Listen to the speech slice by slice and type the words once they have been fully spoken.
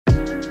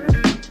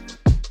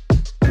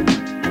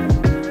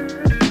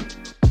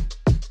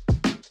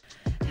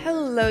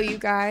Hello, you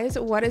guys.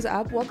 What is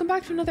up? Welcome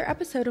back to another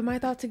episode of My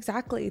Thoughts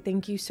Exactly.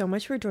 Thank you so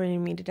much for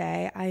joining me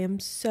today. I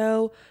am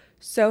so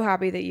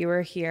happy that you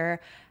are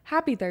here.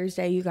 Happy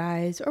Thursday, you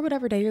guys, or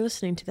whatever day you're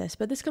listening to this,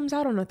 but this comes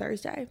out on a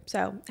Thursday.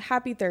 So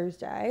happy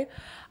Thursday.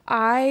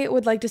 I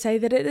would like to say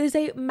that it is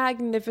a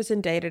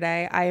magnificent day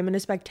today. I am in a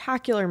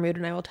spectacular mood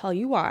and I will tell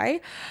you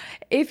why.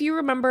 If you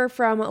remember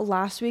from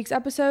last week's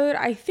episode,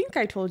 I think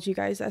I told you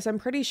guys this. I'm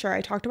pretty sure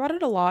I talked about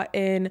it a lot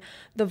in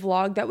the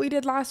vlog that we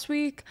did last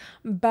week,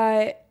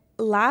 but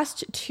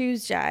last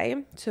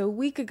Tuesday, so a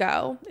week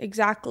ago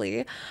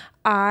exactly,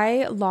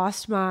 I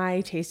lost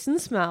my taste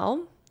and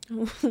smell.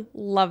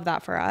 Love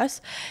that for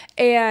us.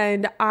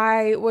 And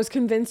I was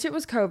convinced it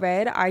was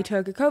COVID. I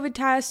took a COVID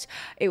test.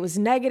 It was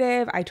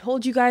negative. I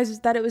told you guys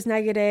that it was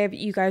negative.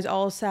 You guys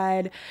all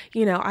said,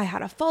 I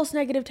had a false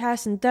negative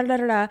test and da da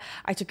da da.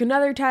 I took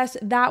another test.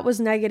 That was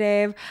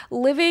negative.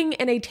 Living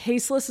in a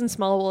tasteless and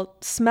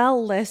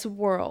smellless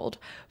world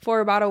for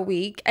about a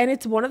week. And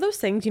it's one of those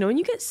things, when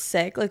you get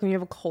sick, like when you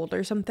have a cold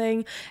or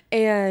something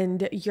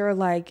and you're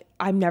like,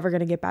 I'm never going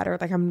to get better.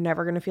 Like I'm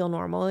never going to feel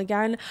normal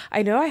again.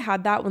 I know I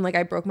had that when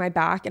I broke my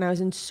back and I was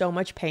in so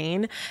much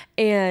pain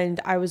and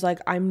I was like,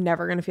 I'm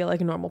never going to feel like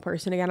a normal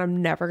person again.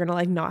 I'm never going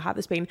to not have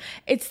this pain.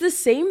 It's the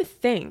same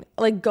thing.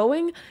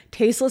 Going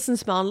tasteless and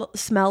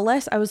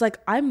smellless. I was like,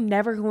 I'm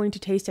never going to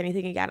taste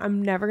anything again.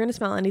 I'm never going to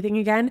smell anything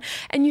again.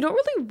 And you don't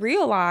really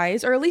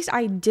realize, or at least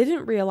I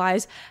didn't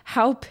realize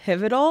how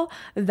pivotal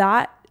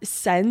that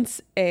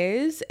sense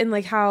is, and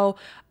how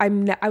I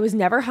was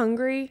never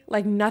hungry.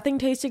 Nothing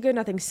tasted good,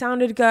 nothing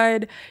sounded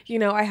good.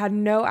 I had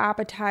no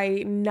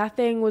appetite.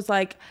 Nothing was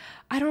I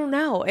don't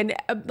know. And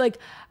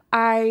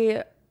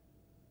I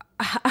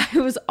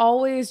was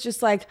always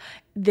just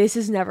this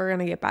is never going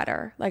to get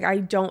better. I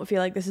don't feel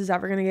like this is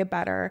ever going to get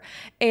better.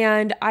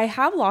 And I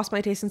have lost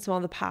my taste and smell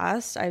in the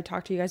past. I've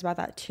talked to you guys about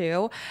that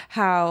too.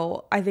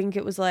 How I think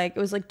it was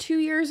 2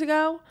 years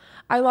ago,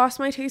 I lost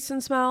my taste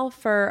and smell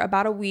for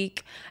about a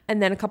week.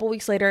 And then a couple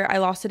weeks later, I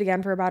lost it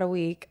again for about a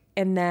week.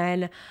 And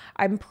then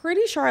I'm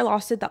pretty sure I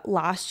lost it that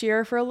last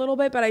year for a little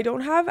bit, but I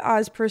don't have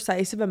as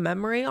precise of a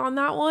memory on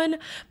that one,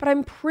 but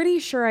I'm pretty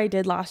sure I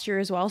did last year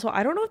as well. So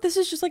I don't know if this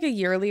is just a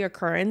yearly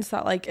occurrence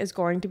that is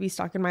going to be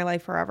stuck in my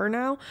life forever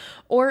now,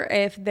 or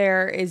if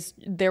there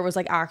was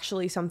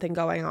actually something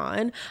going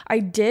on. I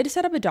did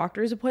set up a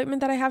doctor's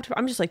appointment that I have to,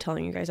 I'm just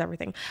telling you guys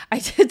everything. I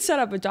did set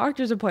up a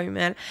doctor's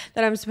appointment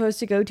that I'm supposed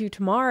to go to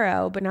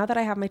tomorrow, but now that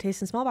I have my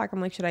taste and smell back, I'm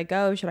like, should I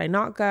go? Should I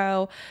not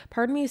go?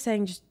 Part of me is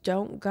saying just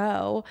don't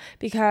go,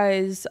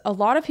 because a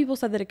lot of people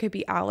said that it could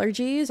be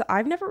allergies.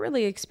 I've never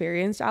really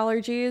experienced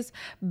allergies,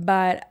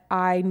 but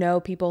I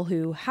know people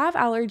who have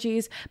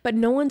allergies, but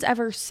no one's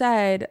ever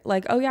said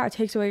oh yeah, it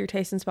takes away your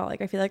taste and smell.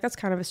 I feel like that's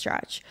kind of a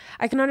stretch.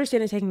 I can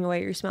understand it taking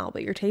away your smell,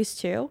 but your taste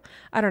too?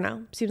 I don't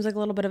know. Seems like a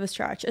little bit of a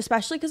stretch,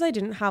 especially because I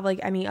didn't have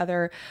any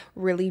other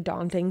really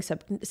daunting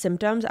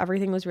symptoms.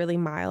 Everything was really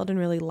mild and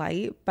really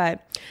light.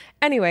 But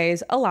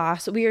anyways,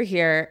 alas, we are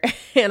here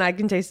and I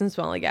can taste and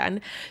smell again.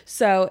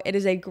 So it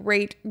is a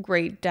great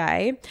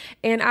day.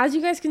 And as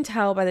you guys can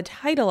tell by the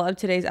title of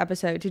today's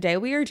episode, today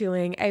we are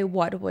doing a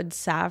What Would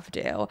Sav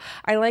Do?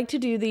 I like to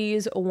do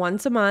these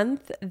once a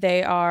month.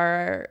 They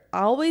are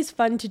always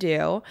fun to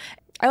do.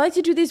 I like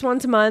to do these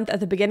once a month at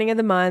the beginning of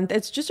the month.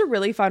 It's just a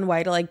really fun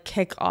way to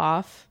kick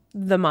off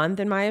the month,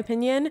 in my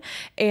opinion.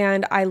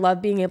 And I love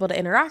being able to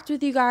interact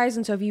with you guys.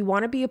 And so if you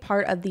want to be a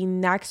part of the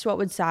next What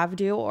Would Sav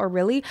Do, or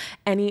really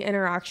any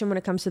interaction when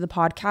it comes to the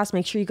podcast,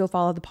 make sure you go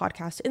follow the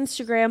podcast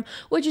Instagram,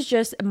 which is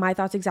just My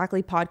Thoughts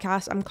Exactly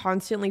podcast. I'm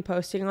constantly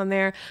posting on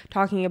there,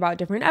 talking about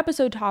different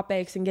episode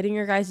topics and getting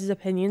your guys'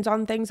 opinions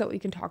on things that we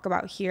can talk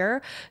about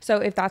here. So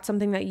if that's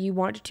something that you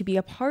want to be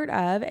a part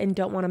of and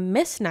don't want to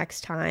miss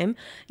next time,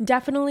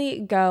 definitely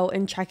go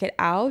and check it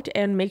out.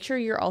 And make sure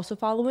you're also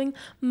following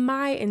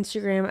my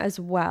Instagram as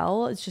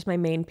well. It's just my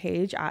main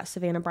page at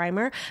Savannah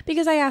Breimer,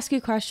 because I ask you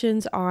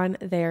questions on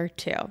there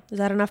too. Is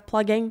that enough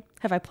plugging?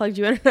 Have I plugged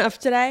you in enough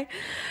today?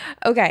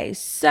 Okay,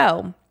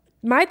 so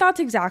my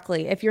thoughts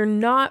exactly. If you're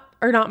not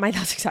my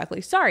thoughts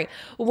exactly. Sorry.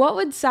 What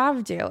would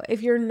Sav do?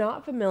 If you're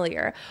not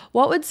familiar,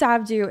 What Would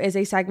Sav Do is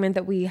a segment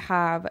that we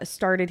have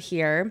started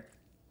here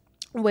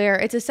where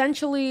it's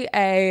essentially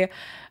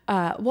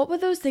what were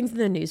those things in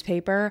the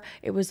newspaper?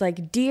 It was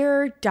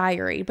Dear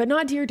Diary, but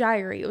not Dear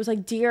Diary. It was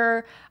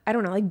Dear, I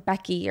don't know,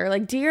 Becky, or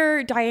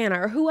Dear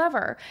Diana, or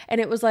whoever.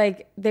 And it was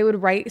they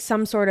would write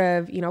some sort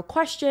of,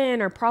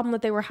 question or problem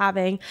that they were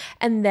having.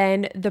 And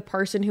then the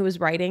person who was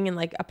writing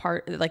and a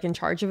part, in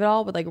charge of it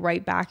all would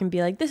write back and be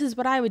this is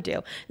what I would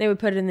do. They would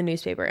put it in the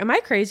newspaper. Am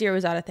I crazy, or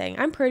was that a thing?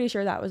 I'm pretty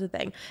sure that was a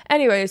thing.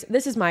 Anyways,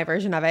 this is my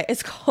version of it.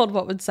 It's called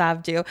What Would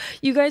Sav Do?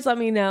 You guys let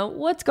me know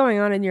what's going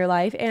on in your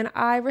life, and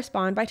I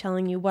respond by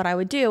telling you what I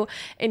would do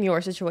in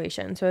your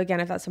situation. So again,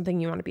 if that's something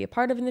you want to be a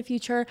part of in the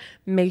future,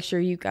 make sure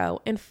you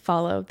go and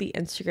follow the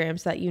Instagram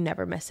so that you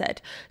never miss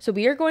it. So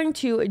we are going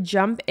to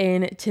jump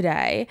in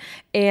today,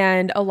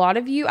 and a lot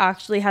of you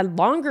actually had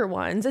longer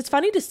ones. It's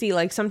funny to see,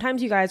 like,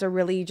 sometimes you guys are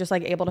really just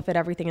like able to fit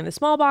everything in the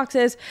small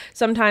boxes.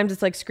 Sometimes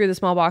it's like, screw the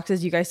small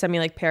boxes. You guys send me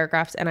like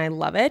paragraphs and I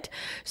love it.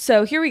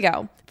 So here we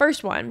go.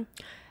 First one.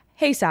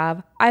 Hey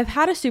Sav, I've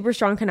had a super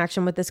strong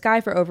connection with this guy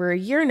for over a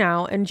year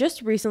now and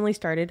just recently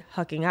started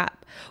hooking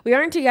up. We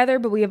aren't together,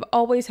 but we have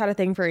always had a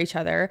thing for each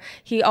other.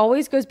 He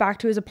always goes back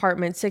to his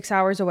apartment 6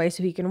 hours away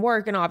so he can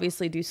work and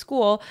obviously do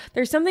school.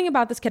 There's something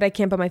about this kid I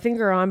can't put my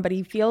finger on, but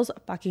he feels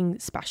fucking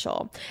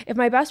special. If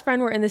my best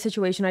friend were in this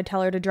situation, I'd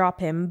tell her to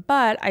drop him,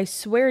 but I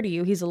swear to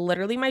you, he's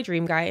literally my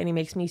dream guy and he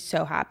makes me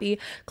so happy.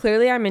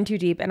 Clearly I'm in too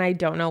deep and I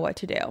don't know what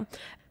to do.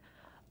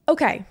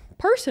 Okay,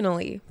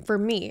 personally, for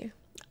me,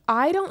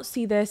 I don't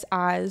see this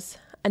as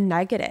a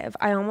negative.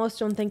 I almost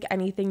don't think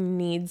anything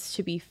needs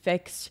to be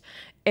fixed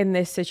in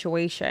this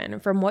situation.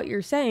 From what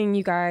you're saying,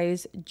 you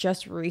guys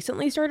just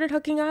recently started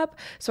hooking up.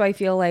 So I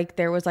feel like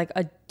there was like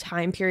a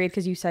time period,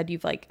 because you said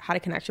you've like had a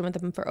connection with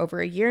them for over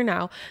a year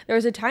now. There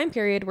was a time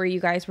period where you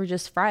guys were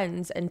just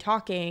friends and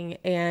talking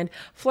and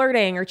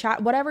flirting or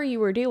chat, whatever you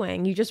were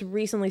doing. You just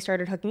recently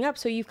started hooking up.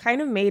 So you've kind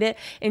of made it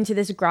into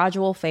this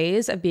gradual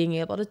phase of being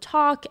able to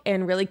talk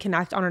and really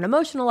connect on an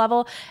emotional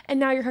level. And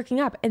now you're hooking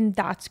up, and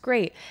that's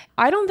great.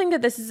 I don't think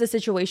that this is a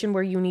situation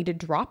where you need to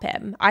drop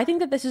him. I think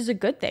that this is a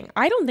good thing.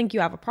 I don't think you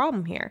have a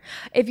problem here.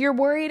 If you're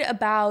worried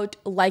about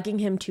liking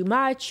him too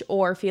much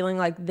or feeling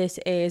like this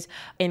is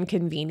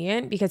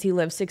inconvenient because he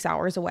lives 6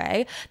 hours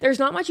away, there's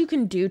not much you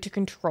can do to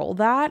control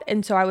that.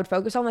 And so I would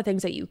focus on the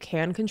things that you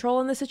can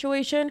control in the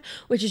situation,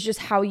 which is just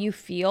how you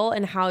feel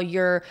and how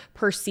you're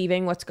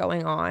perceiving what's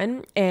going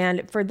on.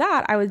 And for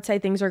that, I would say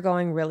things are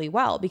going really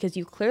well because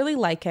you clearly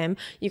like him.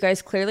 You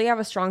guys clearly have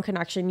a strong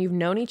connection. You've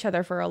known each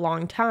other for a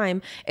long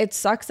time. It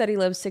sucks that he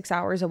lives 6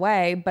 hours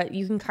away, but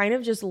you can kind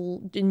of just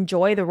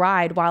enjoy the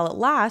ride while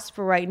it lasts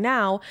for right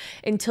now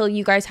until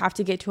you guys have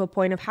to get to a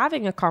point of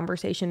having a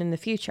conversation in the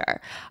future.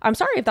 I'm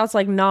sorry if that's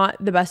like not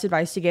the best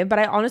advice to give, but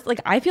I honestly,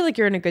 I feel like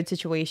you're in a good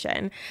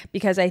situation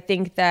because I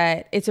think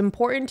that it's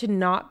important to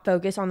not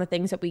focus on the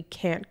things that we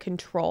can't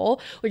control,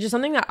 which is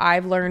something that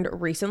I've learned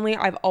recently.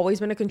 I've always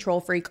been a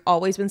control freak,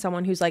 always been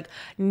someone who's like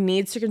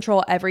needs to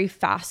control every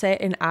facet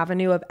and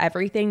avenue of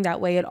everything. That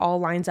way it all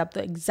lines up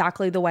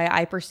exactly the way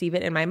I perceive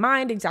it in my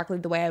mind, exactly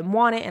the way I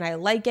want it and I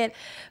like it.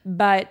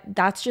 But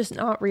that's just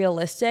not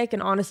realistic.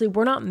 And honestly,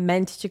 we're not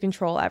meant to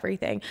control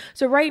everything.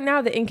 So right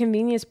now, the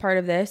inconvenience part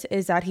of this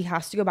is that he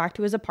has to go back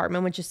to his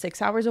apartment, which is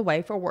 6 hours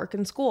away for work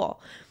and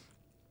school.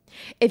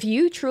 If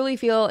you truly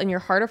feel in your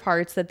heart of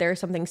hearts that there's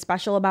something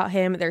special about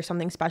him, there's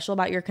something special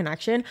about your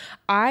connection,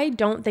 I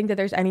don't think that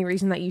there's any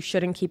reason that you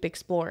shouldn't keep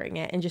exploring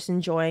it and just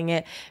enjoying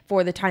it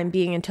for the time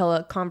being until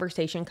a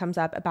conversation comes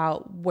up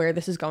about where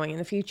this is going in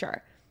the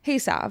future. Hey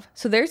Sav,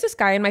 so there's this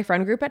guy in my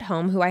friend group at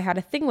home who I had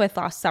a thing with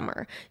last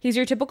summer. He's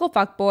your typical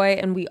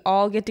fuckboy and we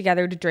all get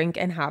together to drink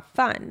and have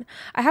fun.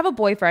 I have a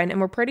boyfriend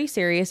and we're pretty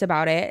serious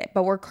about it,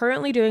 but we're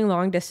currently doing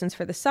long distance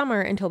for the summer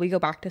until we go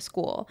back to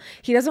school.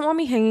 He doesn't want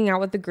me hanging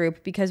out with the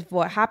group because of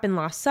what happened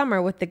last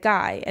summer with the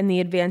guy and the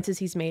advances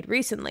he's made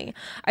recently.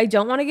 I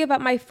don't want to give up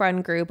my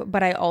friend group,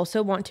 but I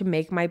also want to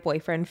make my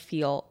boyfriend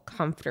feel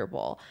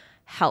comfortable.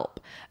 Help.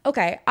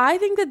 Okay, I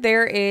think that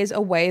there is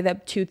a way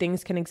that two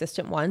things can exist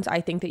at once.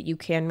 I think that you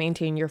can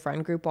maintain your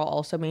friend group while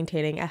also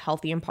maintaining a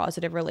healthy and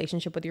positive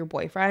relationship with your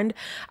boyfriend.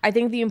 I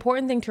think the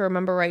important thing to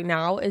remember right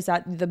now is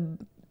that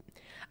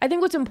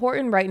what's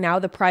important right now,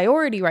 the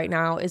priority right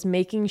now is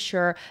making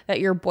sure that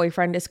your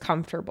boyfriend is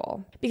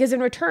comfortable. Because in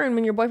return,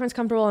 when your boyfriend's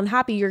comfortable and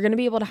happy, you're going to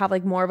be able to have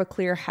like more of a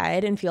clear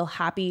head and feel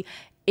happy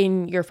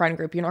in your friend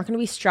group. You're not going to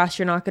be stressed.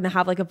 You're not going to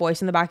have like a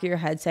voice in the back of your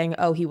head saying,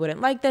 oh, he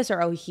wouldn't like this,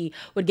 or oh, he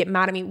would get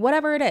mad at me,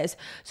 whatever it is.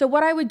 So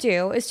what I would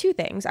do is two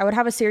things. I would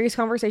have a serious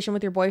conversation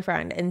with your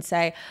boyfriend and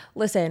say,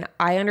 listen,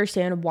 I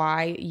understand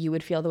why you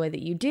would feel the way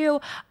that you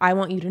do. I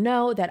want you to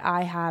know that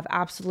I have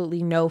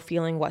absolutely no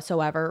feeling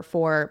whatsoever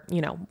for,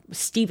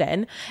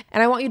 Steven.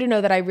 And I want you to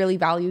know that I really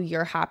value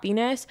your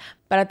happiness.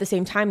 But at the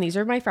same time, these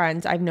are my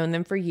friends. I've known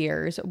them for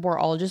years. We're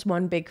all just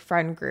one big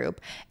friend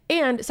group.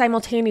 And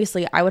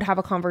simultaneously, I would have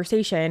a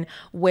conversation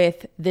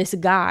with this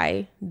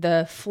guy,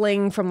 the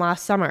fling from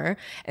last summer,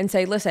 and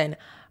say, listen,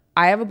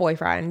 I have a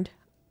boyfriend.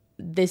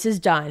 This is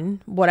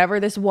done.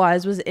 Whatever this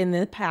was in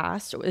the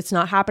past. It's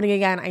not happening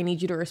again. I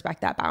need you to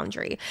respect that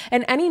boundary.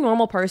 And any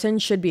normal person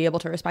should be able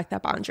to respect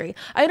that boundary.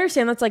 I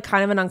understand that's like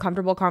kind of an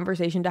uncomfortable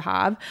conversation to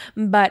have,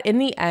 but in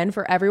the end,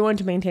 for everyone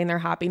to maintain their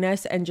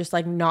happiness and just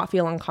like not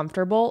feel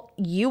uncomfortable,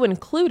 you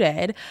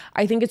included,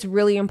 I think it's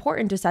really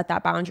important to set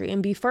that boundary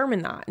and be firm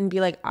in that and be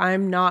like, I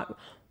am not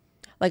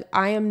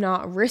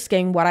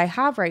risking what I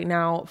have right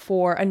now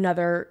for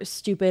another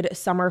stupid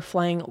summer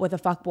fling with a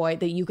fuckboy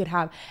that you could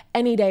have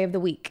any day of the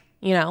week.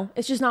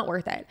 It's just not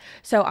worth it.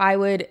 So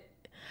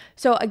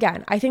So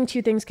again, I think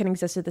two things can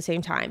exist at the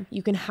same time.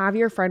 You can have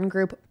your friend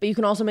group, but you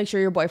can also make sure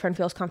your boyfriend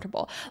feels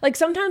comfortable. Like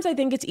sometimes I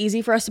think it's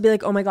easy for us to be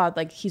like, oh my God,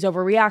 like he's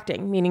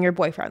overreacting, meaning your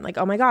boyfriend. Like,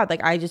 oh my God,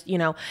 like I just,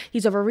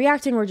 he's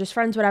overreacting. We're just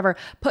friends, whatever.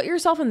 Put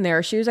yourself in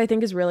their shoes, I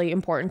think is really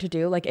important to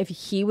do. Like if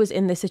he was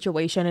in this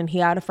situation and he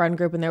had a friend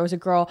group and there was a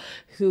girl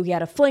who he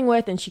had a fling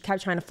with and she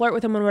kept trying to flirt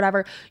with him and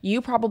whatever,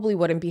 you probably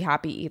wouldn't be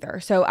happy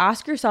either. So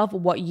ask yourself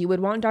what you would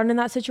want done in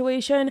that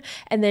situation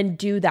and then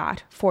do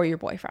that for your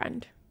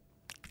boyfriend.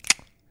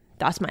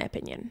 That's my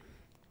opinion.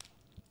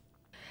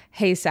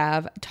 Hey,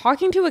 Sav,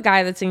 talking to a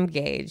guy that's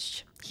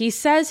engaged. He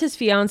says his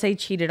fiance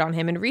cheated on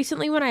him, and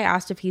recently when I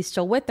asked if he's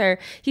still with her,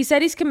 he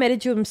said he's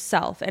committed to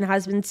himself and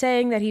has been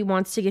saying that he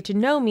wants to get to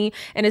know me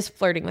and is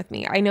flirting with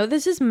me. I know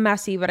this is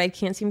messy, but I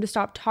can't seem to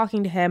stop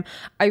talking to him.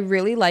 I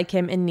really like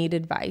him and need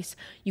advice.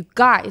 You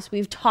guys,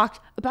 we've talked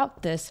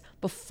about this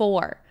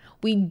before.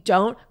 We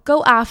don't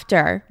talk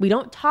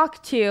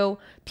to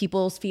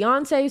people's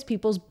fiancés,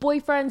 people's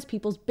boyfriends,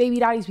 people's baby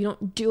daddies. We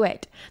don't do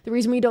it. The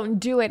reason we don't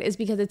do it is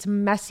because it's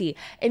messy.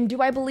 And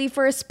do I believe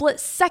for a split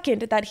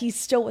second that he's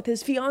still with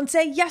his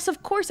fiancé? Yes,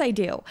 of course I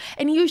do.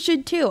 And you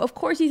should too. Of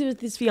course he's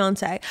with his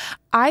fiancé.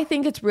 I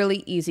think it's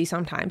really easy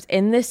sometimes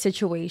in this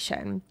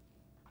situation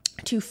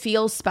to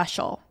feel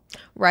special.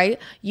 Right?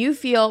 You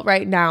feel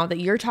right now that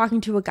you're talking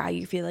to a guy,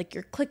 you feel like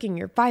you're clicking,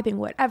 you're vibing,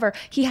 whatever.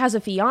 He has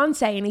a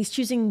fiance and he's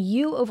choosing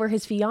you over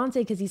his fiance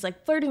because he's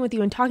like flirting with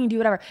you and talking to you,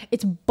 whatever.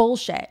 It's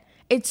bullshit.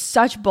 It's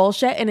such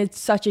bullshit and it's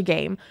such a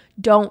game.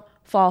 Don't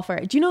fall for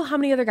it. Do you know how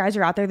many other guys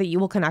are out there that you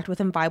will connect with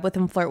and vibe with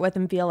and flirt with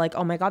and feel like,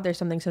 oh my God, there's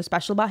something so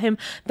special about him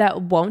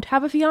that won't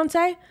have a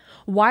fiance?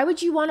 Why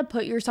would you want to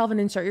put yourself and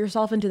insert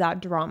yourself into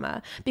that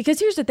drama? Because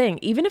here's the thing,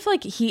 even if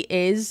like he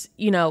is,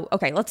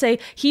 okay, let's say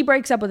he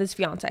breaks up with his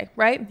fiance,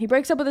 right? He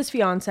breaks up with his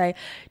fiance.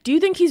 Do you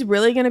think he's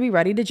really going to be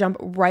ready to jump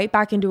right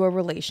back into a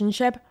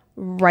relationship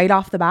right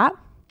off the bat?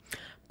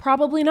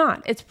 Probably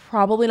not. It's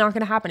probably not going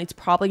to happen. It's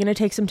probably going to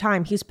take some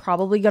time. He's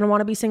probably going to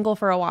want to be single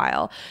for a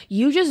while.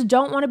 You just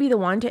don't want to be the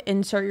one to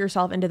insert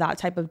yourself into that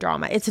type of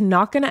drama. It's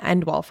not going to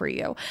end well for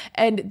you.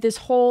 And this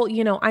whole,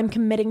 I'm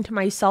committing to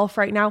myself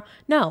right now.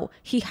 No,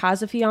 he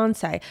has a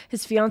fiance.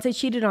 His fiance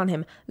cheated on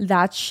him.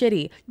 That's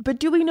shitty. But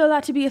do we know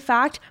that to be a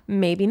fact?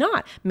 Maybe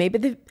not.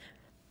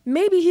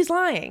 Maybe he's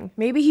lying.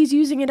 Maybe he's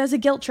using it as a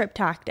guilt trip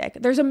tactic.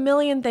 There's a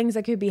million things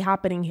that could be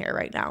happening here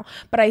right now.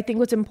 But I think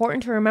what's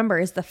important to remember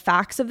is the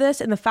facts of this.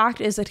 And the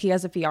fact is that he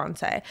has a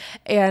fiance.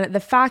 And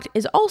the fact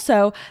is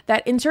also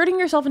that inserting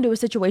yourself into a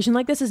situation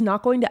like this is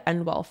not going to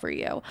end well for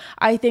you.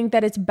 I think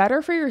that it's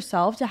better for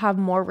yourself to have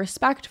more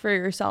respect for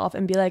yourself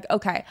and be like,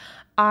 okay,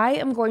 I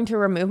am going to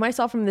remove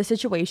myself from this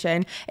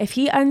situation. If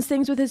he ends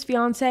things with his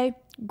fiance,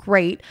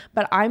 great,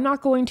 but I'm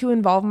not going to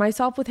involve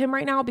myself with him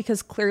right now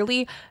because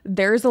clearly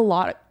there's a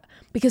lot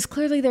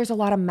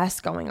of mess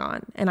going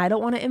on and I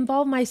don't want to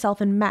involve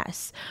myself in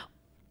mess.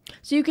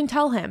 So you can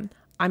tell him,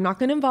 I'm not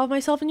going to involve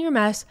myself in your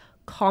mess.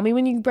 Call me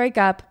when you break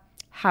up.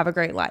 Have a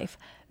great life.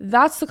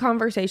 That's the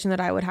conversation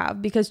that I would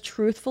have because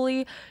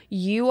truthfully,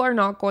 you are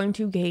not going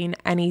to gain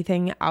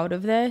anything out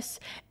of this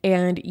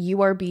and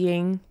you are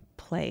being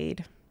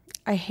played.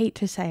 I hate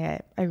to say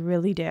it. I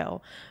really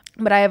do.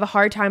 But I have a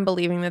hard time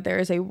believing that there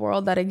is a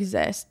world that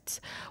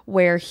exists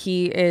where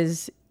he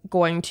is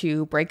going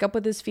to break up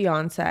with his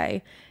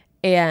fiance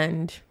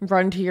and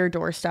run to your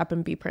doorstep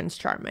and be Prince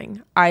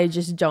Charming. I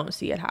just don't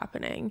see it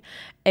happening.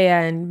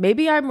 And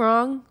maybe I'm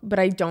wrong, but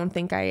I don't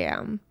think I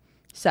am.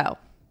 So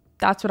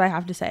that's what I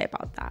have to say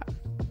about that.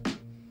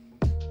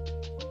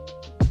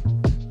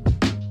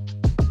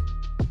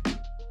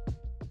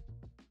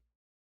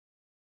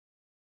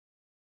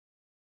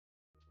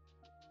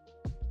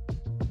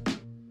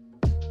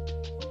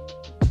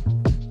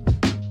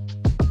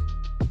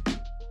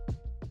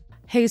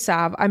 Hey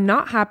Sav, I'm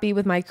not happy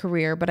with my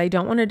career, but I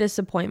don't want to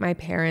disappoint my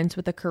parents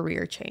with a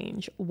career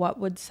change. What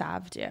would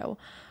Sav do?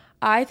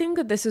 I think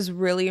that this is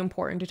really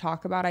important to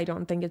talk about. I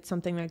don't think it's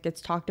something that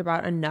gets talked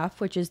about enough,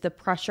 which is the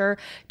pressure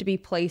to be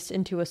placed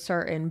into a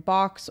certain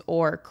box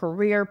or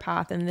career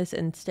path in this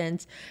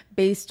instance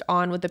based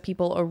on what the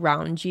people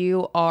around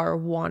you are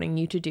wanting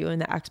you to do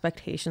and the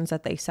expectations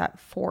that they set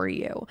for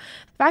you.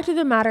 The fact of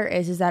the matter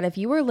is that if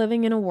you are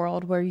living in a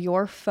world where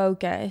your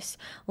focus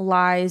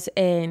lies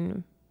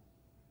in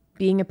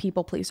being a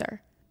people pleaser,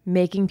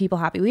 making people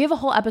happy, we have a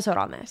whole episode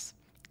on this.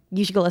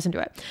 You should go listen to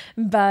it.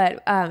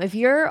 But if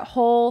your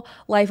whole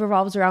life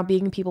revolves around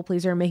being a people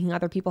pleaser and making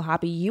other people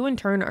happy, you in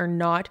turn are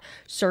not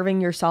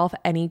serving yourself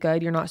any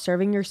good. You're not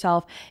serving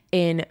yourself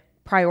in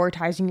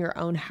prioritizing your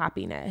own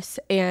happiness.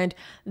 And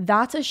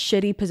that's a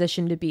shitty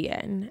position to be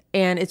in.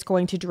 And it's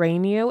going to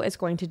drain you. It's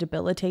going to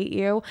debilitate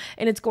you.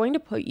 And it's going to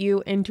put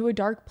you into a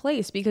dark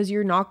place because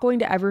you're not going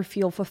to ever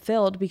feel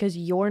fulfilled because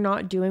you're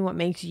not doing what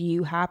makes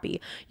you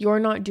happy. You're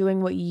not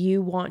doing what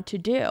you want to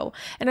do.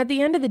 And at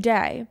the end of the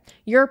day,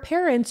 your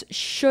parents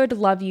should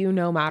love you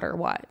no matter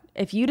what.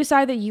 If you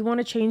decide that you want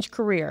to change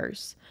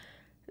careers,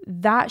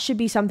 that should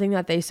be something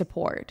that they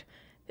support.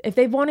 If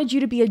they've wanted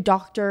you to be a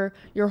doctor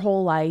your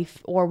whole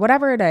life or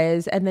whatever it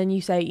is, and then you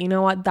say, you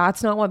know what,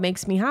 that's not what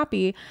makes me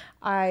happy,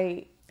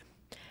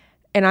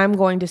 and I'm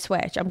going to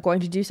switch. I'm going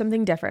to do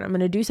something different. I'm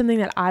going to do something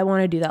that I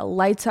want to do, that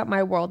lights up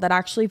my world, that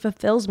actually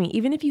fulfills me.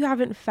 Even if you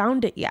haven't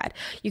found it yet,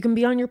 you can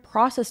be on your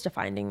process to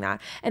finding that.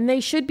 And they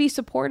should be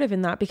supportive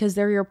in that because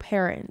they're your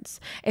parents.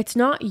 It's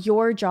not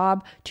your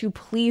job to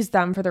please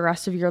them for the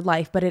rest of your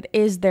life, but it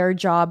is their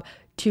job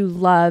to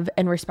love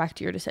and respect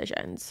your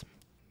decisions.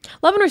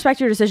 Love and respect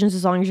your decisions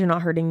as long as you're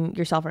not hurting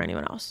yourself or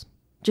anyone else.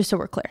 Just so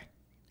we're clear.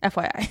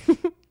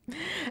 FYI.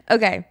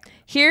 Okay,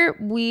 here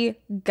we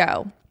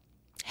go.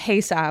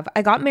 Hey Sav,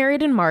 I got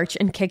married in March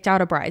and kicked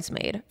out a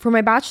bridesmaid. For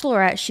my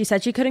bachelorette, she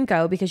said she couldn't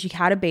go because she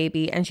had a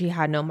baby and she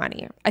had no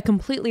money. I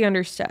completely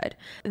understood.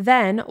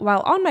 Then, while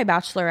on my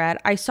bachelorette,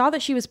 I saw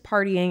that she was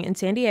partying in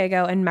San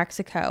Diego and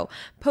Mexico,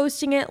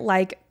 posting it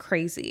like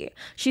crazy.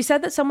 She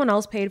said that someone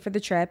else paid for the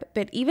trip,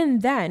 but even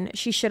then,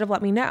 she should have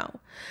let me know.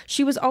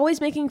 She was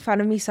always making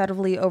fun of me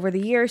subtly over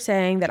the years,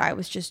 saying that I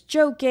was just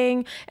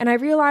joking, and I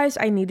realized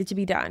I needed to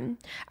be done.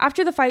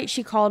 After the fight,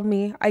 she called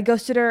me, I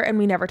ghosted her, and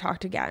we never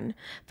talked again.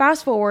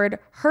 Fast forward,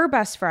 her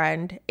best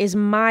friend is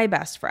my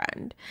best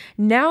friend.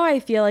 Now I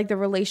feel like the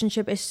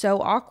relationship is so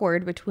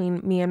awkward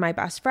between me and my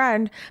best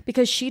friend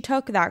because she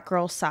took that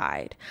girl's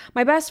side.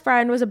 My best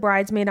friend was a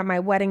bridesmaid at my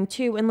wedding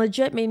too and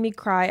legit made me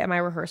cry at my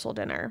rehearsal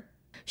dinner.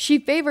 She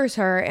favors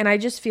her and I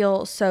just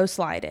feel so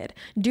slighted.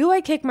 Do I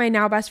kick my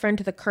now best friend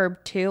to the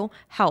curb too?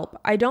 Help.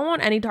 I don't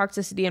want any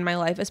toxicity in my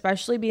life,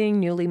 especially being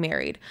newly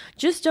married.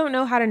 Just don't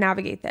know how to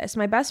navigate this.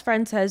 My best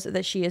friend says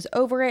that she is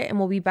over it and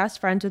will be best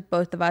friends with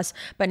both of us,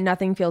 but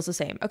nothing feels the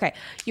same. Okay,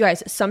 you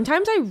guys,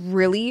 sometimes I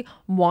really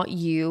want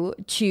you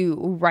to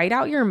write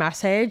out your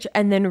message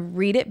and then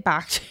read it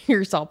back to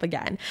yourself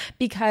again,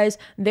 because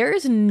there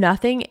is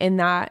nothing in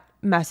that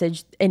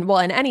message in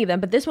any of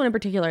them, but this one in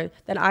particular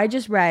that I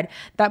just read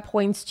that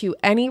points to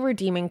any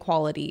redeeming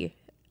quality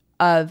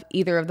of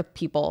either of the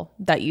people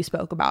that you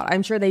spoke about.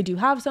 I'm sure they do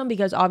have some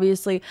because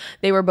obviously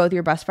they were both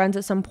your best friends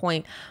at some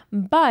point,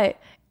 but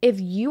if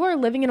you are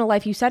living in a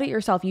life, you said it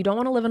yourself, you don't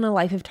want to live in a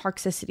life of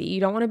toxicity. You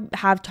don't want to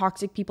have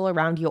toxic people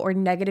around you or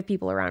negative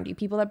people around you,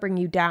 people that bring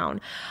you down.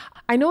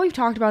 I know we've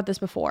talked about this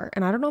before,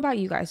 and I don't know about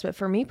you guys, but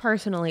for me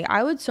personally,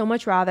 I would so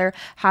much rather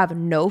have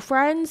no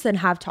friends than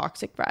have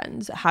toxic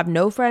friends. Have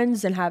no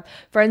friends and have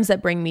friends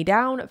that bring me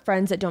down,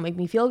 friends that don't make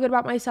me feel good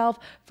about myself,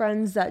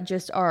 friends that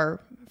are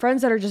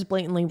just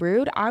blatantly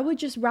rude. I would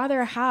just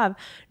rather have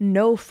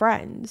no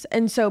friends.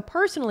 And so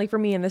personally for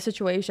me in this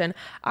situation,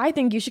 I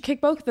think you should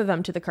kick both of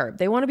them to the curb.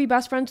 They want to be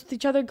best friends with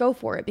each other, go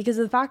for it. Because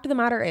the fact of the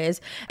matter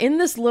is, in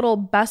this little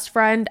best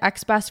friend,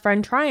 ex-best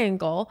friend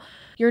triangle,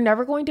 you're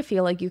never going to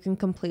feel like you can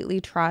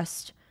completely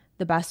trust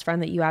the best friend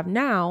that you have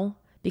now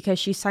because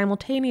she's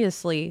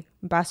simultaneously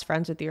best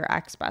friends with your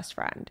ex-best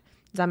friend.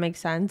 Does that make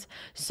sense?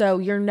 So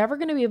you're never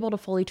going to be able to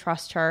fully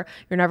trust her.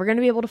 You're never going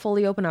to be able to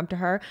fully open up to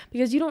her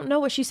because you don't know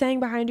what she's saying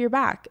behind your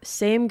back.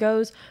 Same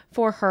goes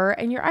for her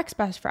and your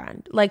ex-best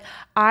friend. Like,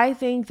 I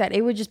think that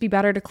it would just be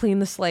better to clean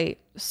the slate,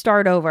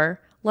 start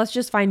over. Let's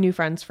just find new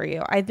friends for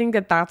you. I think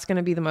that that's going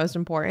to be the most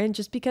important,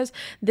 just because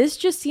this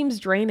just seems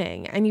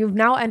draining and you've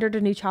now entered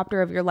a new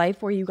chapter of your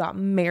life where you got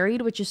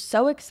married, which is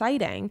so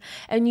exciting,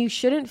 and you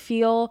shouldn't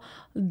feel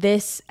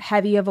this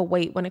heavy of a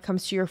weight when it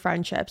comes to your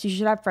friendships. You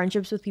should have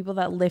friendships with people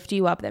that lift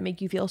you up, that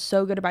make you feel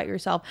so good about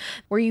yourself,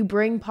 where you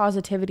bring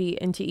positivity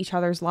into each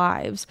other's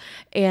lives.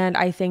 And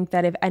I think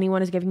that if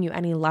anyone is giving you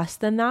any less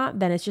than that,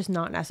 then it's just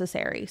not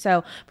necessary.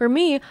 So for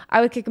me,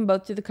 I would kick them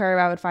both to the curb.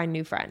 I would find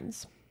new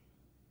friends.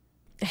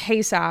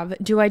 Hey Sav,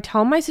 do I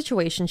tell my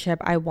situationship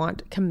I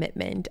want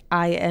commitment?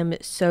 I am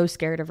so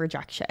scared of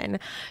rejection.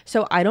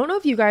 So I don't know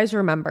if you guys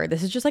remember,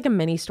 this is just like a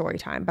mini story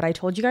time, but I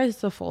told you guys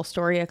the full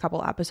story a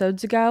couple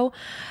episodes ago.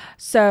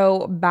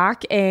 So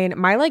back in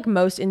my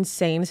most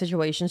insane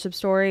situationship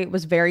story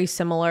was very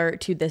similar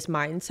to this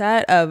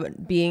mindset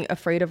of being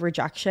afraid of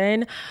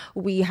rejection.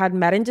 We had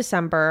met in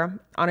December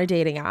on a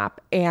dating app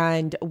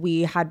and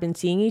we had been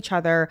seeing each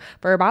other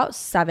for about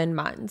 7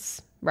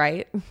 months.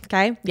 Right?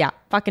 Okay. Yeah.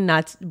 Fucking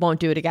nuts.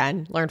 Won't do it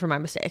again. Learn from my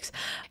mistakes.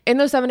 In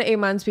those 7 to 8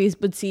 months, we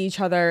would see each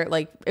other.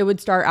 It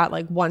would start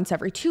at once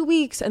every 2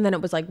 weeks. And then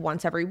it was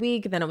once every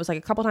week. And then it was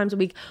a couple times a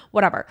week,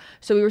 whatever.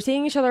 So we were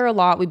seeing each other a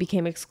lot. We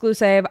became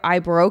exclusive. I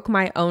broke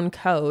my own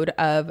code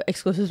of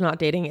exclusive not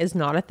dating is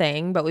not a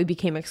thing, but we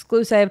became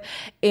exclusive.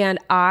 And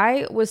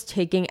I was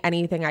taking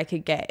anything I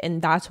could get.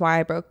 And that's why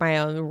I broke my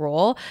own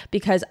rule,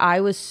 because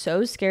I was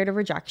so scared of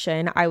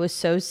rejection. I was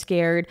so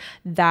scared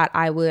that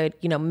I would,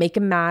 make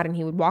him mad and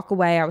he would walk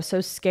away. I was so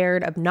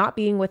scared of not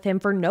being with him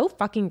for no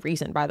fucking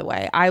reason, by the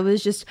way. I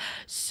was just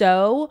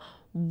so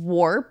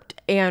warped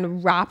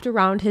and wrapped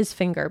around his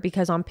finger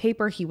because on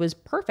paper he was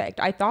perfect.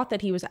 I thought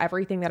that he was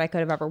everything that I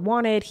could have ever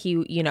wanted.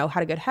 He,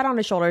 had a good head on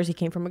his shoulders. He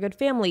came from a good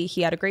family.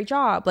 He had a great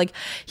job.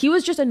 He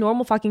was just a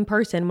normal fucking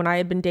person when I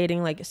had been dating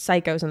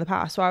psychos in the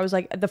past. So I was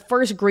the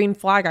first green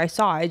flag I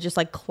saw, I just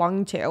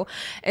clung to.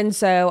 And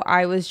so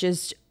I was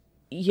just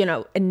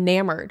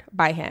enamored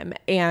by him,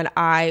 and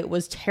I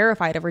was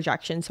terrified of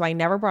rejection. So I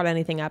never brought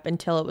anything up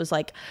until it was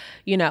like,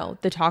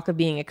 the talk of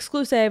being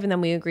exclusive, and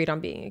then we agreed on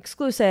being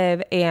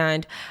exclusive,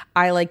 and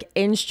I like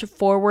inched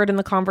forward in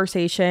the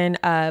conversation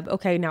of,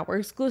 okay, now we're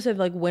exclusive.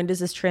 Like, when does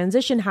this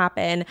transition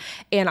happen?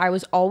 And I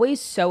was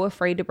always so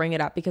afraid to bring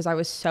it up because I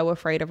was so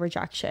afraid of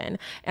rejection,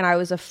 and I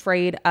was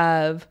afraid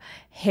of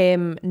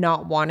him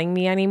not wanting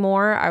me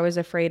anymore. I was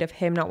afraid of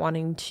him not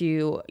wanting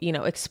to,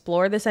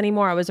 explore this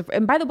anymore.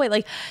 And by the way,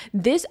 like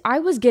this, I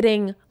was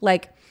getting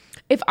like,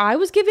 if I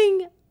was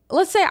giving,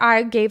 let's say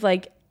I gave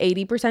like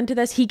 80% to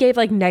this, he gave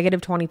like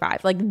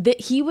 -25. Like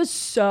he was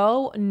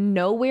so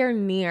nowhere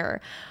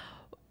near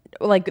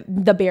like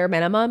the bare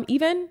minimum,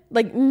 even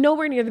like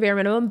nowhere near the bare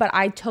minimum, but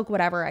I took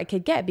whatever I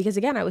could get because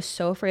again, I was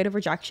so afraid of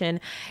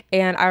rejection.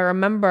 And I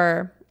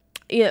remember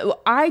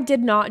I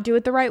did not do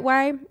it the right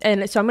way.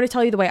 And so I'm going to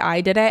tell you the way I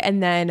did it.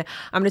 And then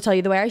I'm going to tell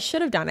you the way I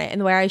should have done it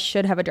and the way I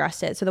should have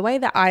addressed it. So the way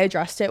that I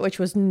addressed it, which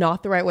was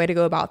not the right way to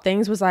go about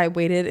things, was I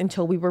waited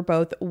until we were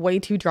both way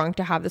too drunk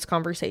to have this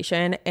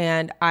conversation.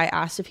 And I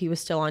asked if he was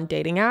still on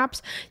dating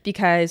apps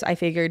because I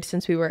figured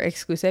since we were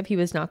exclusive, he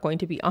was not going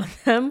to be on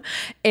them.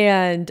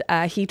 And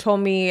he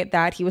told me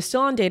that he was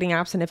still on dating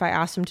apps. And if I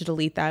asked him to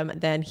delete them,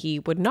 then he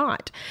would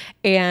not.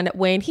 And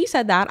when he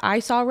said that, I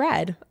saw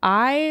red.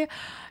 I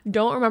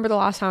don't remember the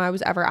last time I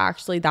was ever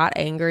actually that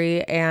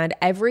angry, and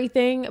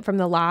everything from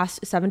the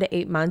last 7 to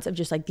 8 months of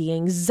just like the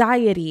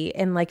anxiety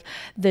and like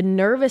the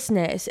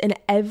nervousness and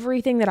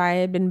everything that I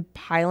had been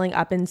piling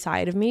up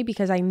inside of me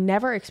because I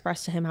never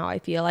expressed to him how I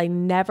feel. I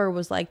never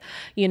was like,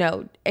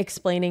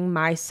 explaining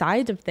my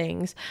side of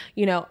things.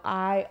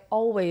 I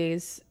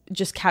always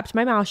just kept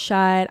my mouth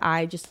shut.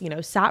 I just,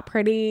 sat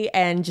pretty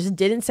and just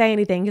didn't say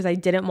anything because I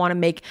didn't want to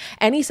make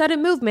any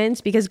sudden movements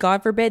because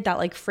God forbid that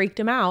like freaked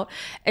him out.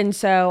 And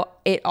so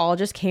it all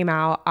just came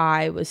out.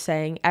 I was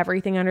saying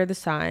everything under the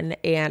sun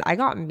and I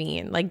got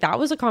mean. Like that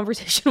was a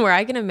conversation where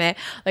I can admit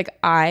like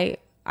I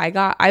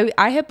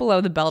hit below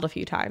the belt a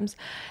few times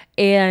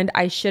and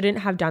I shouldn't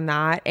have done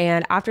that.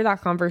 And after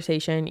that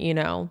conversation,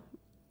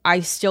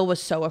 I still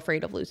was so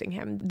afraid of losing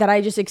him that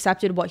I just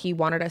accepted what he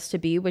wanted us to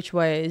be, which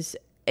was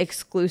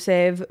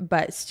exclusive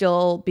but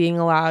still being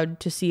allowed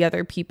to see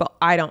other people.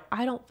 I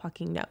don't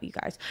fucking know, you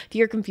guys. If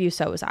you're confused,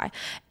 so was I.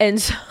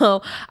 And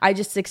so I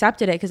just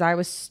accepted it because I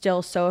was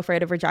still so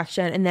afraid of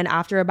rejection. And then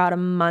after about a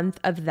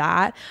month of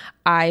that,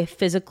 I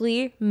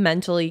physically,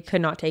 mentally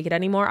could not take it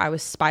anymore. I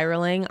was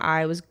spiraling.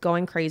 I was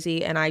going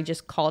crazy, and I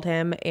just called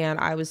him and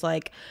I was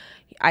like,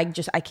 I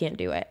can't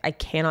do it. I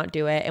cannot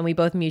do it. And we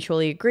both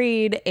mutually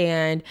agreed,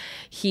 and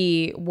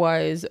he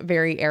was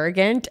very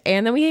arrogant,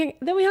 and then we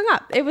hung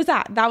up. It was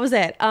that was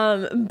it.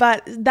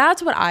 But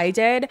that's what I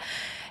did.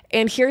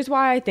 And here's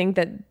why I think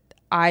that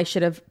I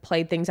should have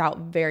played things out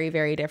very,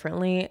 very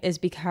differently is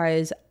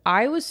because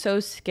I was so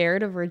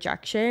scared of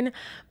rejection,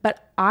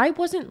 but I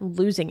wasn't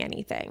losing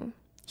anything.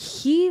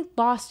 He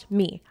lost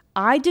me.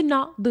 I did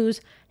not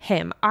lose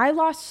him. I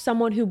lost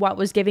someone who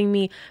was giving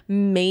me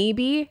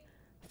maybe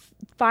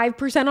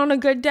 5% on a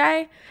good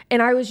day,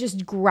 and I was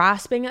just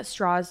grasping at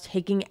straws,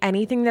 taking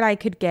anything that I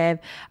could give.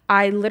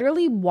 I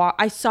literally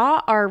I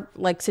saw our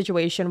like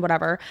situation,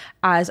 whatever,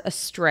 as a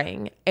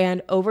string,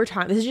 and over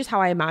time, this is just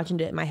how I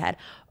imagined it in my head.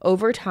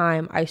 Over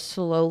time, I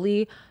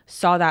slowly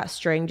saw that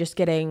string just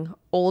getting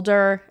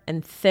older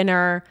and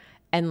thinner,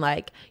 and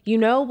like,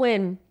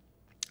 when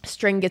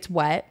string gets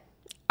wet,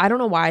 I don't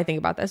know why I think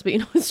about this, but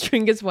when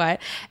string gets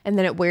wet and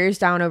then it wears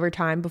down over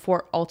time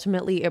before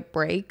ultimately it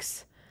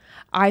breaks.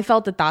 I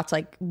felt that that's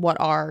like what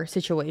our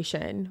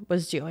situation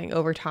was doing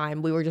over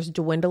time. We were just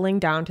dwindling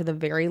down to the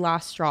very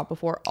last straw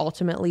before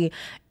ultimately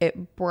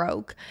it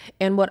broke.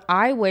 And what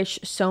I wish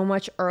so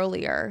much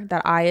earlier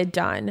that I had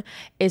done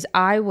is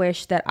I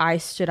wish that I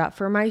stood up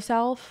for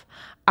myself.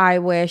 I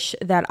wish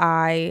that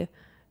I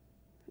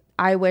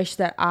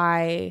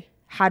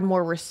had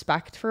more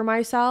respect for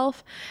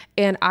myself.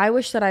 And I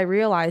wish that I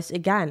realized,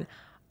 again,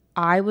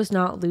 I was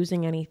not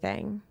losing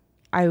anything.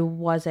 I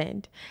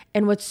wasn't.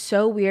 And what's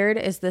so weird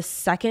is the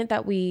second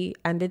that we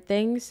ended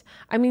things,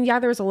 I mean, yeah,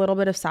 there was a little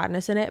bit of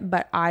sadness in it,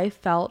 but I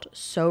felt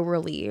so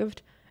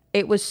relieved.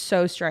 It was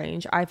so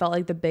strange. I felt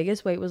like the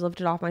biggest weight was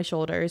lifted off my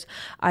shoulders.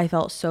 I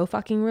felt so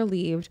fucking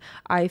relieved.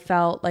 I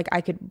felt like I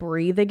could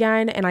breathe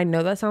again. And I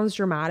know that sounds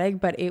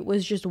dramatic, but it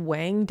was just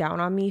weighing down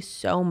on me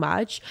so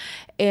much.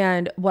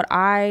 And what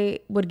I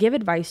would give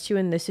advice to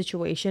in this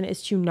situation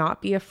is to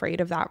not be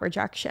afraid of that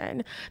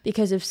rejection.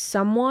 Because if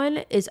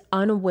someone is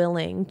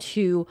unwilling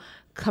to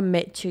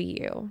commit to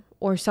you,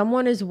 or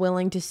someone is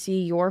willing to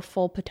see your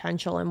full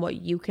potential and what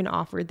you can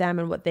offer them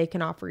and what they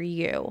can offer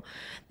you,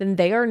 then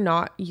they are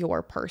not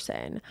your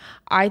person.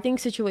 I think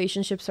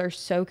situationships are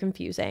so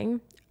confusing.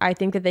 I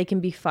think that they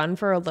can be fun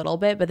for a little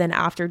bit, but then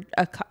after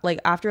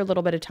a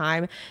little bit of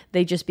time,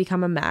 they just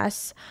become a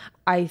mess.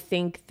 I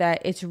think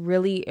that it's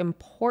really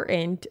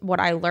important. What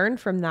I learned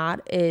from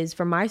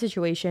my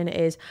situation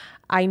is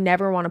I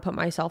never want to put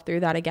myself through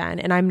that again.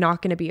 And I'm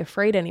not going to be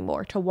afraid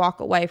anymore to walk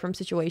away from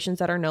situations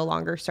that are no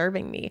longer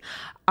serving me.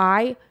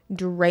 I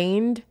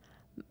drained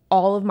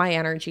all of my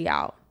energy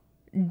out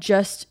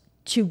just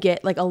to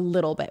get like a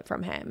little bit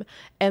from him.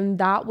 And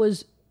that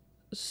was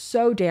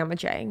so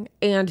damaging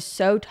and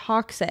so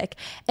toxic.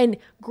 And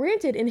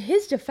granted, in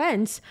his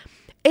defense,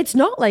 it's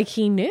not like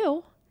he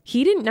knew.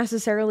 He didn't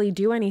necessarily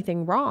do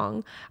anything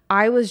wrong.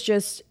 I was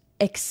just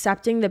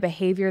accepting the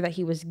behavior that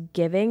he was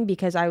giving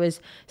because I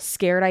was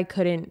scared I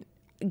couldn't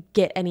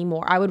get any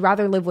more. I would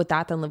rather live with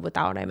that than live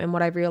without him. And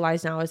what I've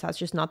realized now is that's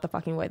just not the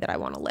fucking way that I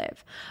want to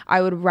live.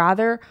 I would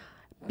rather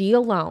be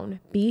alone,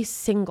 be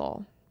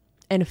single,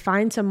 and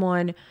find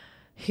someone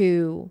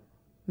who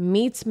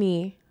meets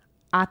me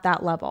at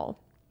that level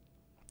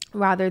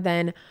rather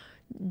than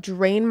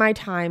drain my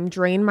time,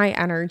 drain my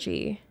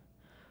energy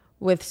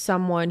with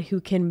someone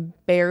who can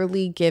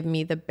barely give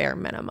me the bare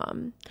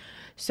minimum.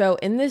 So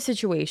in this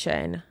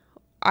situation,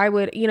 I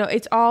would,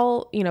 it's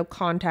all,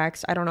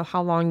 context. I don't know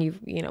how long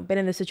you've, been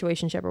in this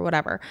situationship or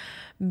whatever,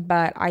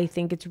 but I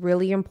think it's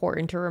really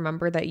important to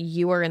remember that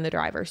you are in the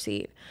driver's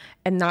seat.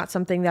 And that's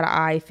something that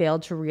I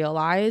failed to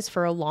realize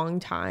for a long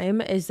time,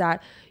 is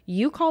that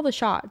you call the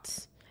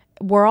shots.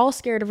 We're all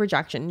scared of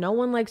rejection. No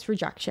one likes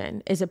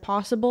rejection. Is it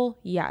possible?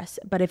 Yes.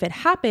 But if it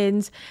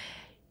happens,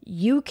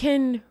 you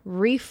can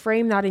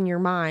reframe that in your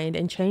mind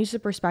and change the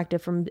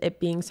perspective from it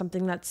being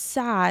something that's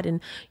sad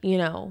and,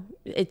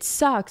 it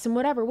sucks and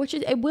whatever, which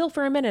it will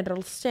for a minute.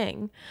 It'll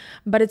sting,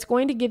 but it's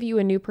going to give you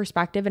a new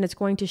perspective, and it's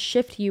going to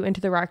shift you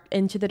into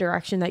the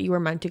direction that you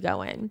were meant to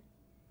go in.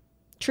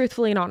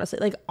 Truthfully and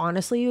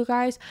honestly, you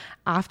guys,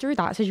 after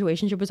that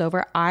situationship was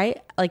over, I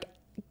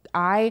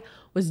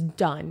was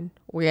done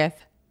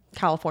with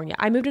California.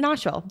 I moved to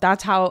Nashville.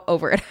 That's how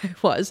over it I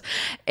was.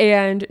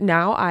 And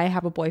now I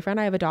have a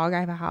boyfriend, I have a dog, I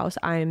have a house.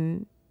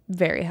 I'm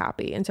very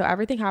happy. And so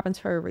everything happens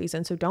for a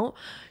reason. So don't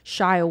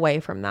shy away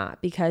from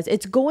that, because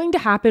it's going to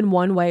happen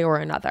one way or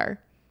another,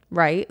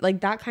 right?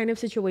 Like that kind of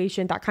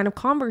situation, that kind of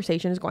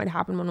conversation is going to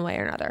happen one way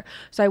or another.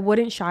 So I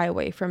wouldn't shy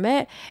away from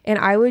it. And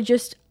I would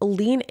just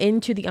lean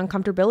into the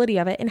uncomfortability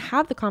of it and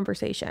have the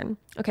conversation.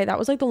 Okay. That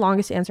was like the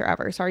longest answer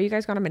ever. Sorry, you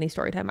guys got a mini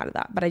story time out of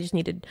that, but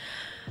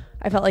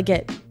I felt like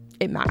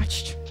it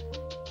matched.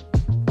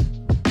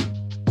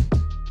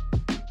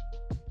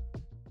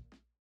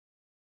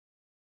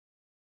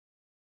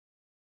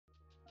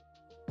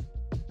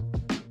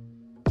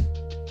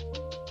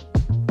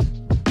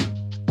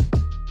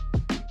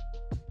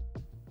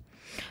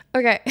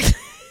 Okay.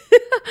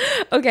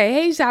 Okay.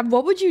 Hey, Sab,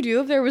 what would you do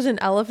if there was an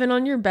elephant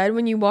on your bed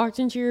when you walked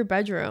into your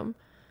bedroom?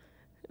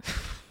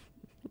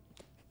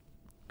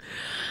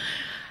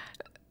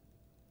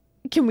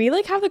 Can we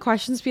have the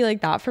questions be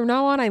like that from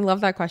now on? I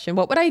love that question.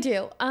 What would I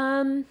do?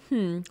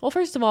 Well,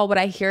 first of all, would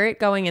I hear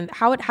it going, and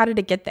how did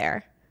it get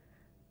there?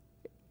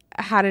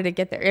 How did it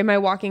get there? Am I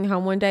walking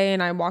home one day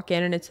and I walk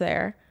in and it's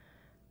there?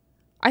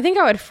 I think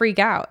I would freak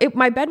out.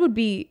 My bed would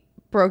be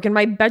broken.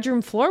 My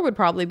bedroom floor would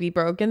probably be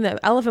broken.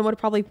 The elephant would have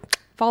probably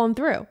fallen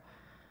through.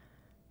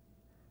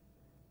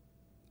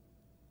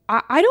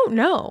 I don't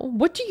know.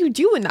 What do you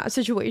do in that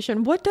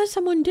situation? What does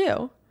someone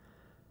do?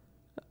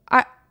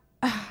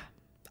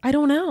 I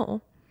don't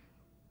know.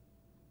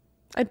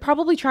 I'd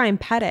probably try and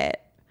pet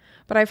it,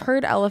 but I've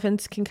heard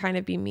elephants can kind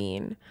of be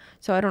mean.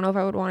 So I don't know if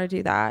I would want to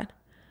do that.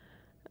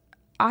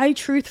 I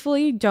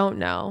truthfully don't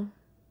know.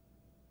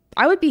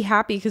 I would be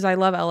happy because I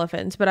love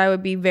elephants, but I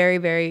would be very,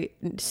 very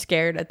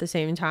scared at the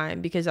same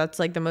time, because that's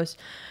like the most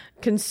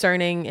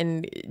concerning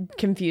and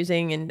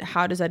confusing and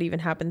how does that even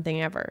happen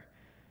thing ever.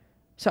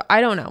 So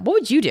I don't know. What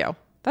would you do?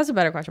 That's a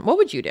better question. What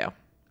would you do?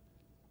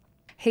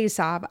 Hey,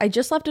 Sab, I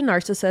just left a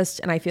narcissist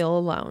and I feel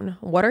alone.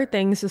 What are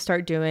things to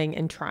start doing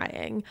and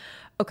trying?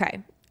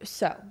 Okay,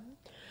 so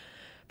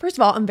first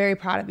of all, I'm very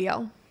proud of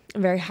you.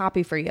 I'm very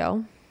happy for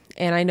you.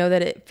 And I know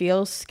that it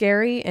feels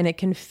scary and it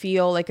can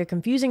feel like a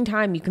confusing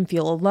time. You can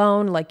feel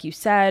alone, like you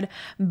said.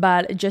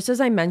 But just as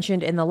I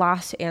mentioned in the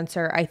last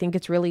answer, I think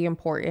it's really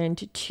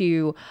important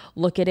to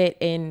look at it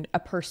in a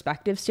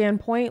perspective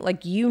standpoint.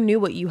 Like, you knew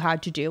what you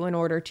had to do in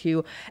order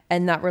to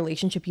end that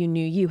relationship. You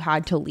knew you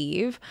had to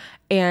leave.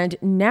 And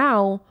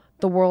now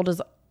the world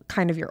is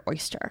kind of your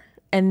oyster.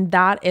 And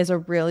that is a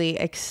really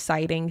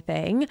exciting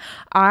thing.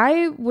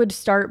 I would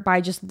start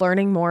by just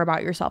learning more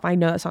about yourself. I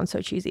know that sounds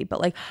so cheesy,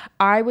 but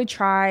I would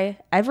try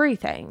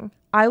everything.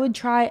 I would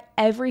try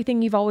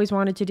everything you've always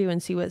wanted to do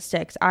and see what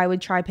sticks. I would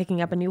try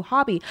picking up a new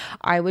hobby.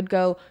 I would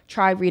go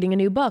try reading a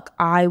new book.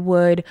 I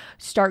would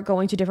start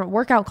going to different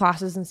workout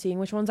classes and seeing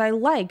which ones I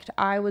liked.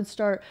 I would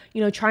start,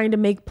 trying to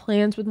make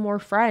plans with more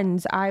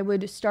friends. I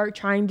would start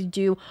trying to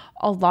do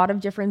a lot of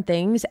different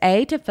things,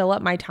 to fill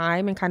up my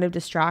time and kind of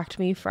distract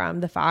me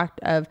from the fact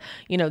of,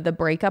 the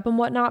breakup and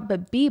whatnot.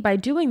 But B, by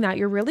doing that,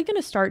 you're really going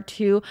to start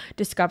to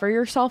discover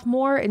yourself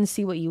more and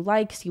see what you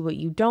like, see what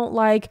you don't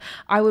like.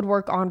 I would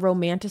work on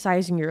romanticizing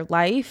organizing your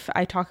life.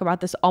 I talk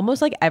about this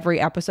almost like every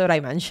episode I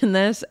mention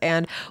this,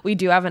 and we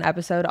do have an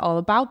episode all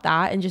about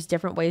that and just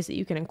different ways that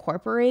you can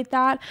incorporate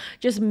that.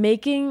 Just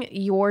making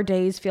your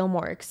days feel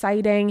more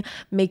exciting,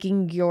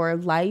 making your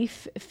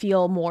life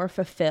feel more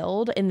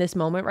fulfilled in this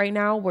moment right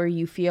now where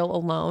you feel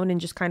alone and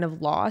just kind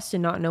of lost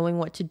and not knowing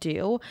what to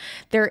do.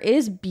 There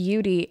is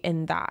beauty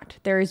in that.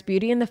 There is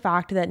beauty in the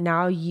fact that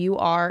now you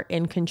are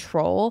in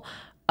control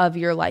of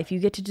your life. You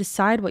get to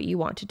decide what you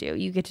want to do.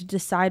 You get to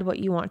decide what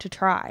you want to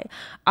try.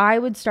 I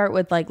would start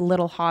with like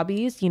little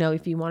hobbies,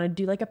 if you want to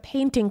do like a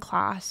painting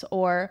class,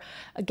 or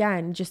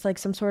again, just like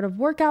some sort of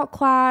workout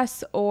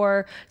class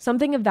or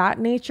something of that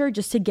nature,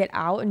 just to get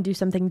out and do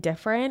something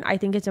different. I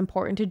think it's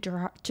important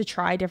to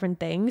try different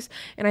things.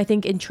 And I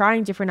think in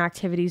trying different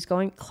activities,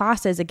 going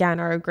classes again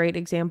are a great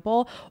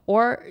example,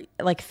 or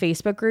like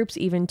Facebook groups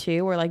even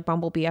too, or like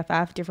Bumble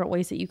BFF, different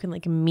ways that you can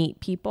like meet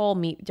people,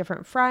 meet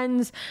different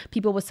friends,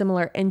 people with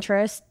similar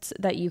interests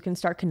that you can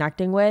start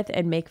connecting with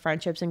and make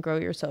friendships and grow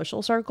your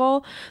social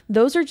circle.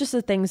 Those are just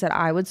the things that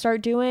I would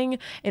start doing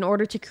in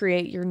order to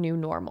create your new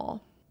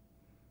normal.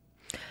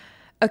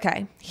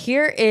 Okay,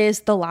 here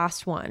is the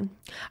last one.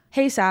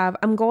 Hey Sav,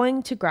 I'm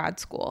going to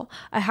grad school.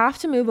 I have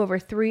to move over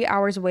 3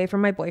 hours away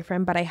from my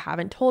boyfriend, but I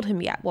haven't told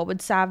him yet. What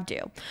would Sav do?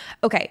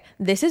 Okay,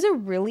 this is a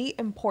really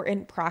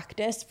important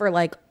practice for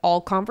like all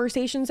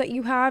conversations that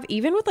you have,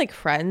 even with like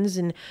friends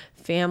and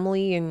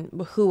family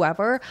and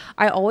whoever.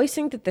 I always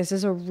think that this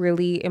is a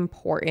really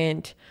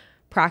important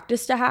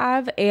practice to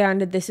have.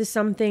 And this is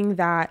something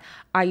that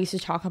I used to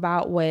talk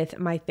about with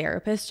my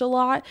therapist a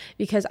lot,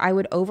 because I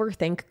would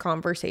overthink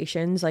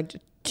conversations like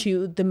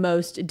to the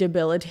most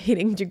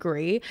debilitating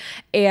degree,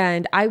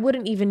 and I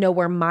wouldn't even know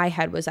where my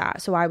head was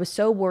at. So I was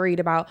so worried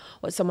about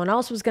what someone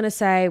else was going to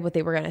say, what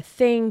they were going to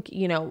think,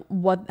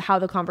 how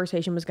the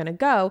conversation was going to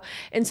go.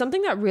 And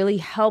something that really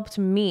helped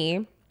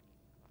me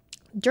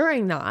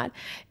during that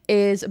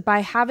is by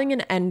having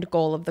an end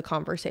goal of the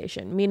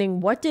conversation, meaning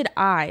what did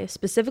I,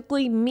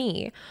 specifically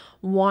me,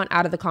 want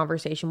out of the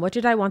conversation? What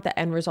did I want the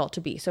end result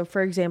to be? So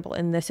for example,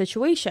 in this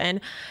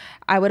situation,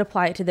 I would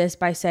apply it to this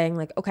by saying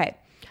like, okay,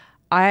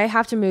 I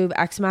have to move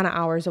X amount of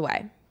hours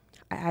away.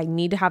 I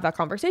need to have that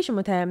conversation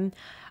with him.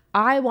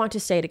 I want to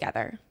stay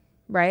together.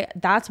 Right?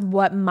 That's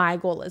what my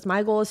goal is.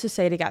 My goal is to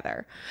stay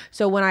together.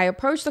 So when I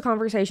approach the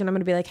conversation, I'm going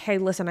to be like, hey,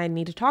 listen, I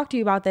need to talk to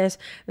you about this.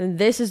 And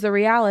this is the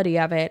reality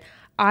of it.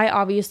 I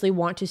obviously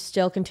want to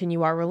still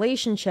continue our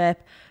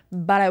relationship,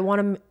 but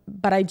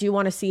I do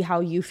want to see how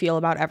you feel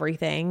about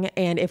everything,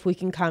 and if we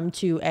can come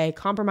to a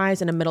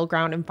compromise and a middle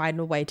ground and find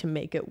a way to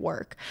make it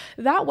work.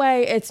 That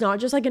way, it's not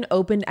just like an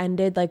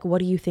open-ended, like, what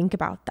do you think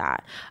about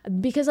that?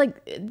 Because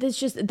like,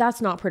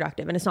 that's not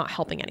productive and it's not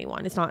helping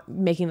anyone. It's not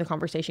making the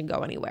conversation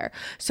go anywhere.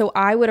 So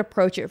I would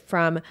approach it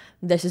from,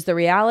 this is the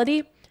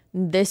reality.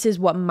 This is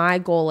what my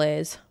goal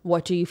is.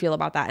 What do you feel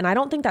about that? And I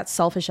don't think that's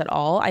selfish at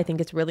all. I think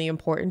it's really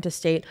important to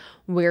state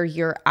where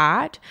you're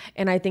at.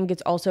 And I think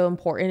it's also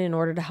important in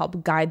order to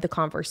help guide the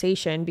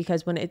conversation,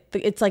 because when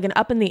it's like an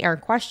up in the air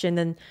question,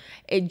 then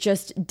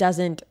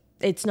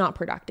it's not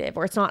productive,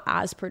 or it's not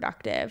as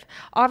productive.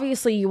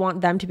 Obviously, you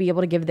want them to be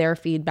able to give their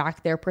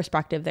feedback, their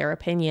perspective, their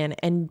opinion,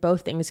 and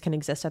both things can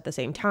exist at the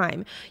same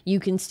time. You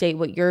can state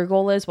what your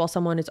goal is while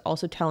someone is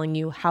also telling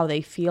you how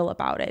they feel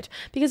about it,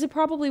 because it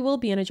probably will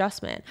be an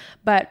adjustment.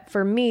 But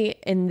for me,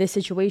 in this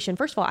situation,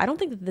 first of all, I don't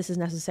think that this is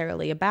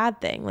necessarily a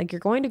bad thing. Like, you're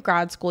going to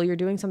grad school, you're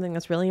doing something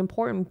that's really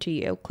important to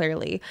you,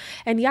 clearly.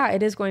 And yeah,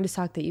 it is going to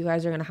suck that you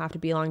guys are going to have to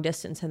be long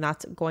distance, and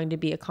that's going to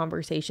be a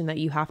conversation that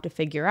you have to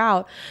figure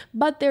out.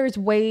 But there's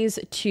ways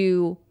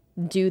to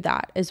do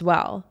that as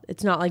well.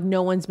 It's not like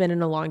no one's been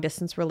in a long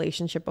distance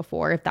relationship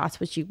before. If that's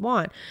what you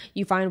want,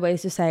 you find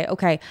ways to say,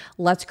 okay,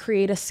 let's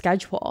create a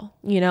schedule.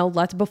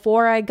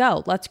 Before I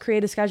go, let's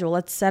create a schedule.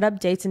 Let's set up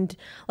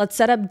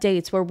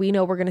dates where we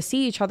know we're going to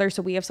see each other,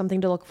 so we have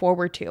something to look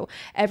forward to.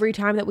 Every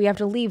time that we have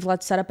to leave,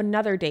 let's set up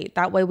another date.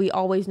 That way we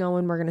always know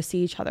when we're going to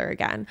see each other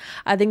again.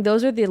 I think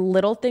those are the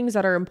little things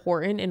that are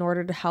important in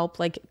order to help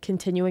like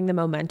continuing the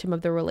momentum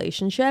of the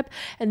relationship.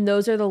 And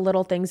those are the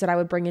little things that I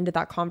would bring into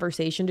that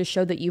conversation to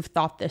show that you've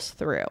thought this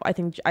through. I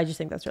just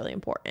think that's really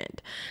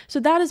important.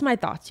 So that is my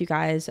thoughts, you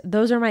guys.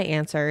 Those are my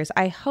answers.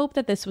 I hope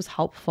that this was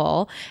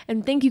helpful,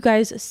 and thank you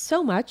guys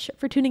so much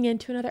for tuning in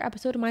to another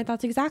episode of My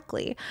Thoughts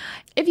Exactly.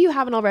 If you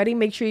haven't already,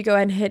 make sure you go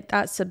ahead and hit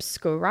that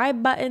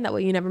subscribe button. That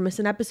way you never miss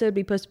an episode.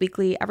 We post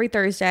weekly every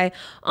Thursday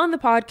on the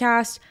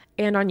podcast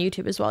and on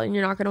YouTube as well, and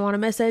you're not going to want to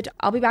miss it.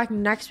 I'll be back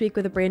next week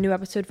with a brand new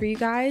episode for you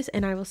guys,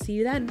 and I will see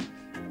you then.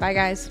 Bye,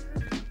 guys.